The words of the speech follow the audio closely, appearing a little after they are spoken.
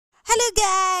Hello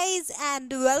guys and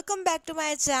welcome back to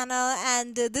my channel,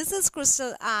 and this is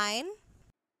Crystal Ein.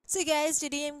 So guys,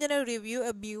 today I'm gonna review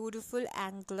a beautiful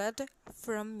anklet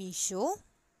from Meesho,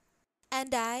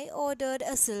 and I ordered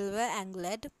a silver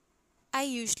anklet. I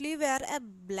usually wear a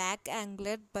black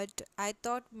anklet, but I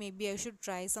thought maybe I should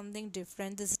try something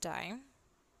different this time.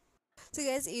 So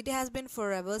guys, it has been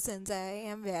forever since I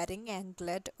am wearing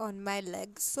anklet on my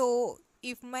leg, so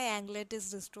if my anklet is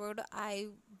destroyed I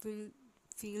will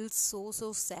feel so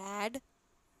sad.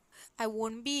 I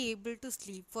won't be able to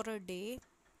sleep for a day.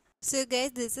 So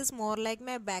guys, this is more like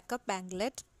my backup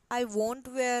anklet. I won't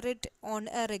wear it on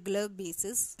a regular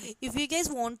basis. If you guys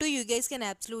want to, you guys can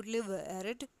absolutely wear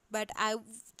it, but I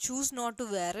choose not to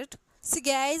wear it. So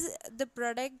guys, the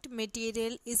product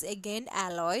material is again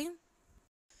alloy.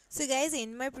 So guys,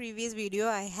 in my previous video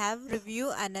I have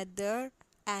reviewed another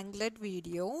anklet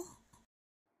video.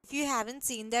 If you haven't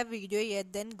seen that video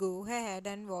yet, then go ahead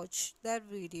and watch that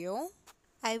video.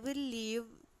 I will leave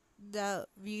the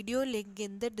video link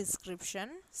in the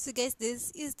description. So guys,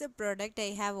 this is the product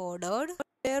I have ordered.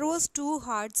 There was 2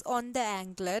 hearts on the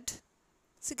anklet.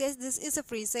 So guys, this is a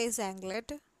free size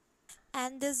anklet,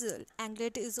 and this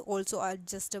anklet is also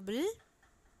adjustable.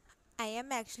 I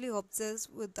am actually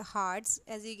obsessed with the hearts.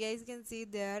 As you guys can see,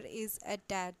 there is a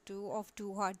tattoo of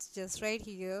 2 hearts just right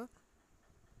here.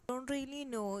 I don't really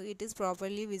know it is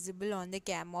properly visible on the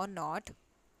cam or not.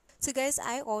 So guys,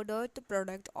 I ordered the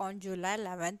product on July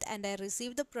 11th and I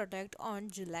received the product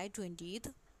on July 20th.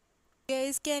 You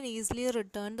guys can easily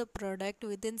return the product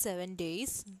within 7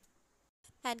 days,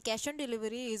 and cash on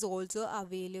delivery is also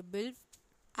available.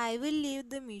 I will leave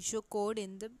the Meesho code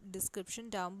in the description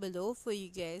down below for you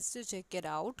guys to check it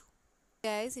out.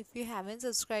 Guys, if you haven't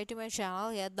subscribed to my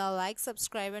channel yet, then like,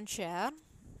 subscribe and share.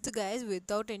 So guys,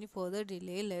 without any further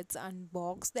delay, let's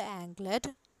unbox the anklet.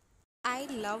 I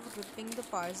love ripping the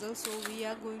parcel, so we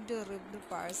are going to rip the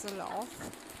parcel off.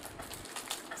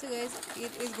 So guys,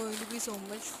 it is going to be so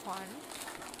much fun.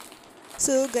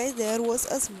 So guys, there was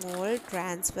a small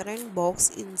transparent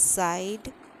box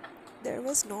inside. There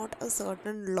was not a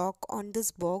certain lock on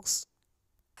this box.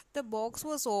 The box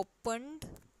was opened,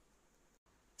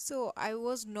 so I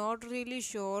was not really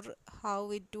sure how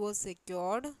it was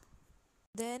secured.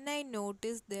 Then I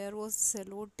noticed there was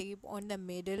cello tape on the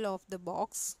middle of the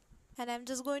box, and I'm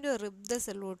just going to rip the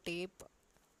cello tape.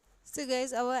 So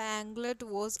guys, our anklet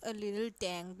was a little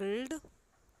tangled,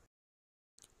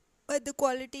 but the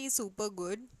quality is super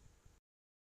good.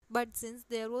 But since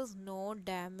there was no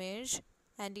damage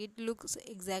and it looks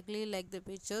exactly like the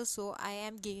picture, so I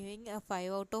am giving a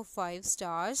 5 out of 5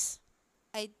 stars.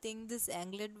 I think this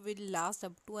anklet will last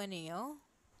up to an year.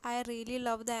 I really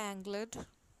love the anklet.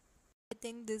 I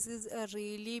think this is a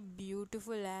really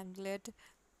beautiful anklet,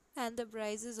 and the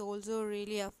price is also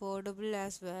really affordable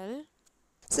as well.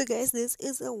 So guys, this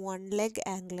is a one leg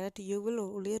anklet. You will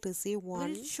only receive one. I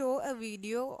will show a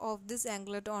video of this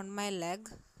anklet on my leg.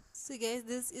 So guys,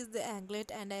 this is the anklet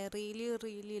and I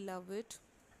really love it.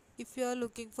 If you are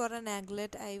looking for an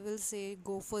anklet, I will say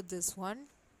go for this one.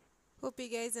 Hope you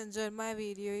guys enjoyed my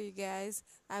video, you guys.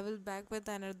 I will back with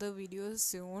another video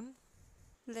soon.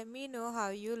 Let me know how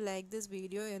you like this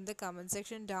video in the comment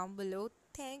section down below.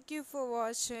 Thank you for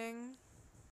watching.